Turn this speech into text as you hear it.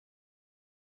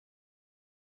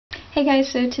Hey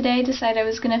guys, so today I decided I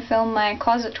was going to film my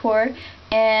closet tour,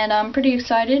 and I'm pretty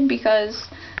excited because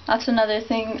that's another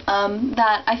thing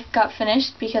that I got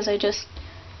finished because I just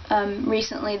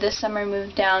recently this summer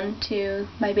moved down to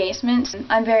my basement.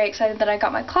 I'm very excited that I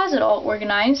got my closet all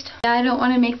organized. I don't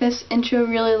want to make this intro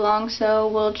really long, so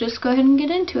we'll just go ahead and get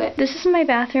into it. This is my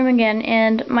bathroom again,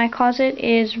 and my closet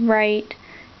is right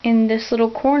in this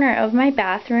little corner of my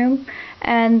bathroom,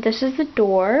 and this is the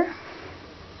door.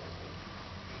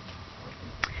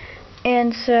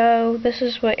 And so this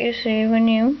is what you see when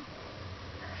you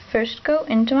first go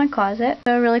into my closet.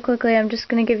 So really quickly, I'm just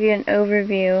going to give you an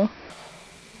overview.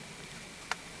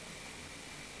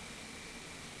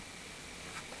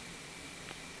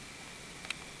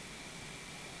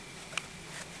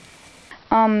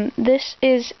 This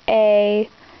is a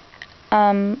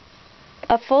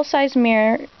full-size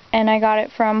mirror, and I got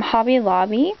it from Hobby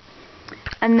Lobby.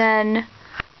 And then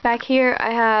back here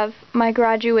I have my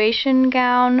graduation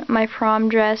gown, my prom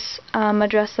dress, a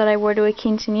dress that I wore to a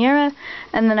quinceañera,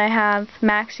 and then I have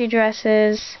maxi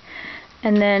dresses,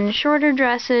 and then shorter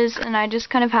dresses, and I just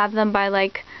kind of have them by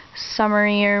like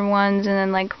summerier ones, and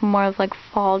then like more of like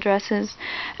fall dresses.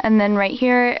 And then right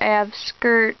here I have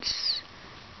skirts.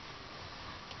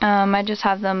 I just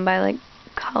have them by like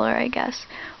color, I guess.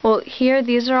 Well, here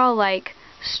these are all like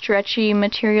stretchy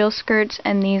material skirts,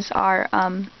 and these are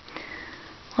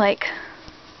like,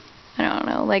 I don't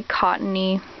know, like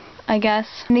cottony, I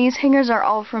guess. And these hangers are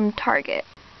all from Target.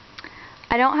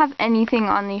 I don't have anything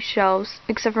on these shelves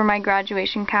except for my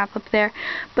graduation cap up there.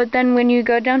 But then when you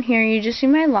go down here, you just see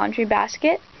my laundry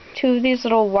basket. Two of these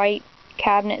little white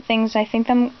cabinet things. I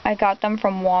got them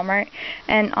from Walmart.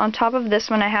 And on top of this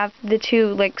one, I have the two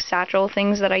like satchel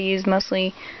things that I use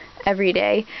mostly every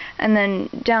day. And then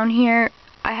down here,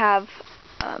 I have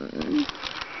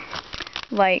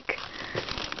like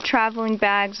traveling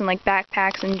bags and like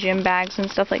backpacks and gym bags and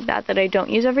stuff like that that I don't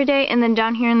use every day. And then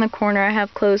down here in the corner I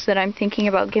have clothes that I'm thinking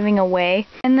about giving away.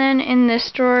 And then in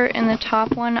this drawer, in the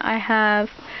top one, I have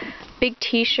big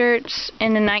t-shirts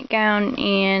and a nightgown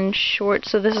and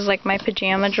shorts. So this is like my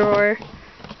pajama drawer.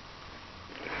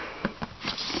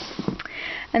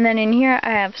 And then in here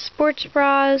I have sports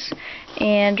bras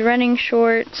and running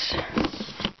shorts.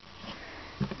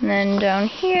 And then down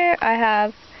here I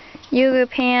have yoga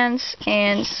pants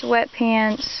and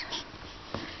sweatpants.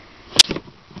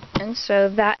 And so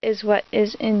that is what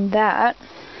is in that.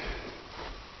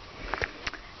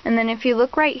 And then if you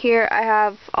look right here, I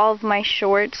have all of my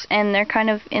shorts, and they're kind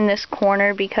of in this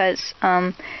corner because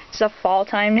it's a fall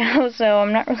time now, so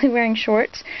I'm not really wearing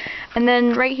shorts. And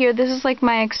then right here, this is like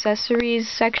my accessories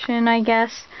section, I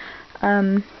guess.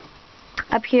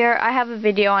 Up here, I have a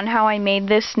video on how I made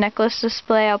this necklace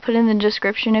display. I'll put it in the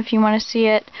description if you want to see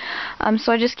it.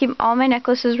 So I just keep all my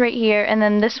necklaces right here, and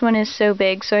then this one is so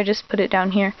big, so I just put it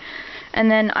down here. And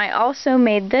then I also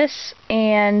made this,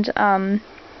 and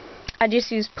I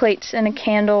just used plates and a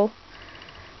candle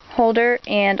holder,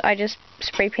 and I just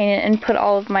spray painted and put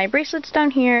all of my bracelets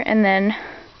down here, and then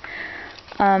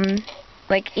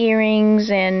like earrings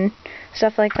and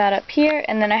stuff like that up here.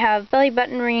 And then I have belly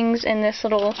button rings in this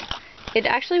little, it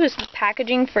actually was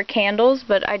packaging for candles,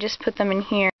 but I just put them in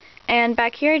here. And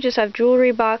back here I just have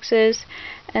jewelry boxes.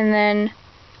 And then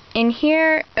in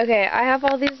here, okay, I have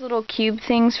all these little cube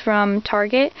things from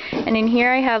Target. And in here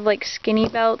I have like skinny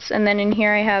belts, and then in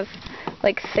here I have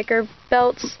like thicker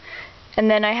belts.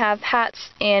 And then I have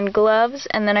hats and gloves,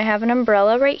 and then I have an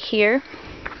umbrella right here.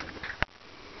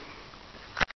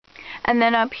 And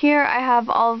then up here I have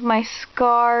all of my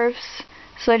scarves.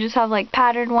 So I just have like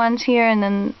patterned ones here, and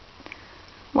then,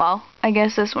 well, I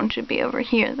guess this one should be over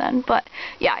here then. But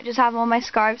yeah, I just have all my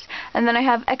scarves. And then I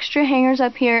have extra hangers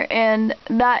up here, and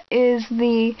that is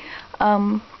the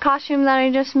costume that I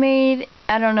just made.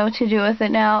 I don't know what to do with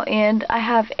it now. And I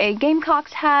have a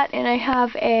Gamecocks hat, and I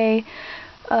have a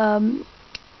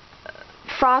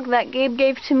frog that Gabe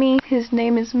gave to me. His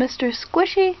name is Mr.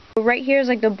 Squishy. Right here is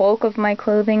like the bulk of my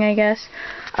clothing, I guess.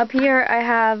 Up here I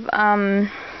have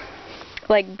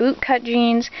like boot cut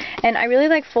jeans, and I really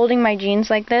like folding my jeans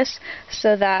like this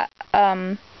so that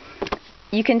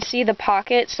you can see the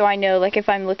pocket, so I know, like, if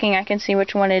I'm looking I can see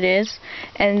which one it is.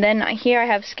 And then here I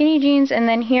have skinny jeans, and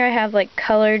then here I have like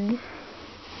colored,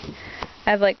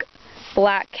 I have like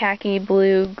black, khaki,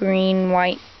 blue, green,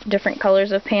 white, different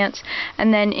colors of pants.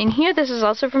 And then in here, this is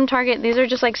also from Target. These are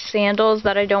just like sandals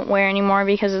that I don't wear anymore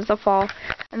because it's the fall.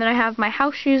 And then I have my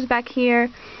house shoes back here.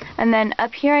 And then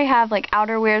up here I have like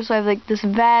outerwear, so I have like this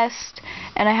vest,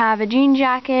 and I have a jean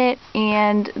jacket,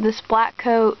 and this black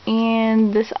coat,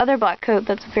 and this other black coat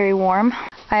that's very warm.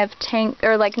 I have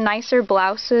like nicer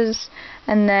blouses,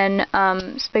 and then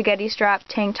spaghetti strap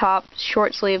tank top,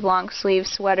 short sleeve, long sleeve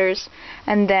sweaters,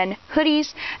 and then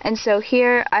hoodies. And so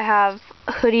here I have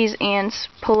hoodies and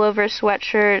pullover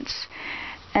sweatshirts,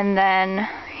 and then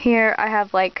here I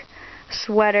have like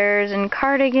sweaters and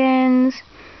cardigans,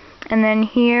 and then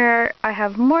here I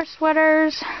have more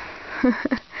sweaters.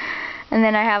 And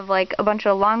then I have like a bunch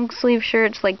of long sleeve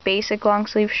shirts, like basic long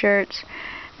sleeve shirts.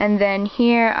 And then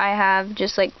here I have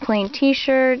just like plain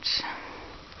t-shirts.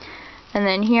 And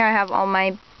then here I have all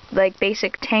my like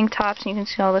basic tank tops, and you can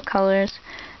see all the colors.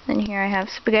 Then here I have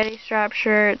spaghetti strap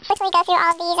shirts. Quickly go through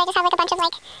all of these. I just have like a bunch of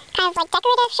like kind of like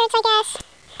decorative shirts, I guess.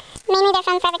 Mainly they're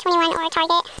from Forever 21 or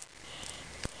Target.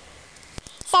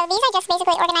 So these are just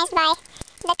basically organized by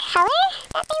the color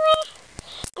that they were.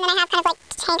 And then I have kind of like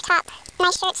tank top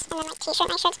nice shirts, and then like t-shirt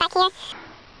nice shirts back here.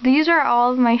 These are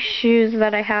all of my shoes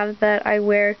that I have that I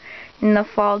wear in the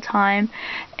fall time.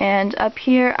 And up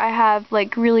here I have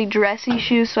like really dressy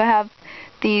shoes, so I have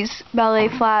these ballet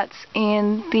flats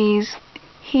and these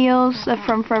heels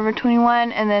from Forever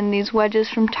 21, and then these wedges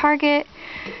from Target,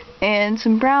 and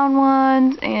some brown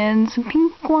ones and some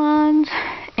pink ones.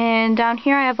 And down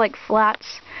here I have like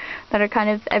flats that are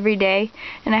kind of everyday,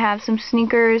 and I have some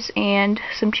sneakers and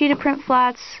some cheetah print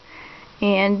flats.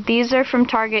 And these are from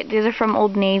Target, these are from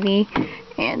Old Navy,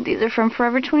 and these are from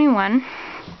Forever 21.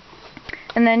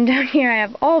 And then down here I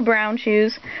have all brown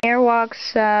shoes.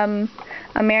 Airwalks,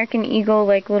 American Eagle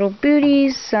like little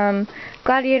booties, some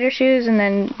gladiator shoes, and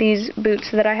then these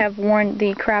boots that I have worn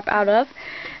the crap out of.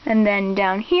 And then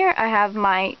down here I have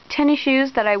my tennis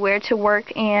shoes that I wear to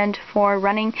work and for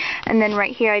running. And then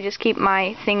right here I just keep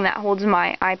my thing that holds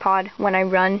my iPod when I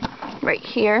run right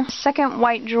here. Second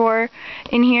white drawer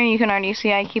in here, you can already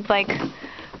see I keep like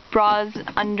bras,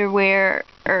 underwear,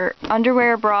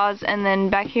 bras, and then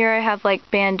back here I have like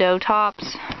bandeau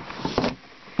tops.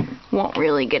 Won't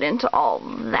really get into all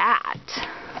that.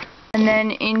 And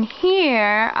then in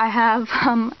here I have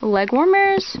leg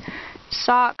warmers,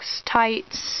 socks,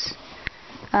 tights,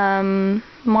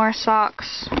 more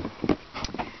socks,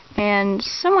 and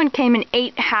someone came and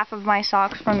ate half of my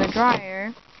socks from the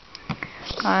dryer.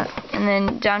 And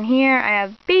then down here I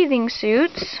have bathing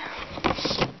suits.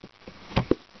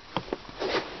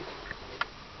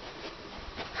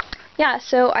 Yeah,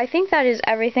 so I think that is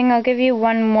everything. I'll give you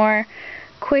one more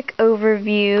quick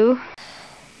overview.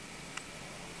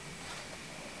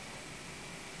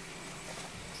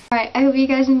 Alright, I hope you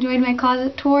guys enjoyed my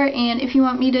closet tour, and if you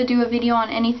want me to do a video on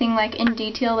anything like in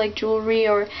detail, like jewelry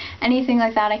or anything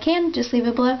like that, I can. Just leave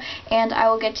it below, and I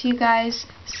will get to you guys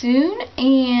soon,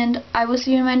 and I will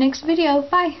see you in my next video.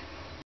 Bye!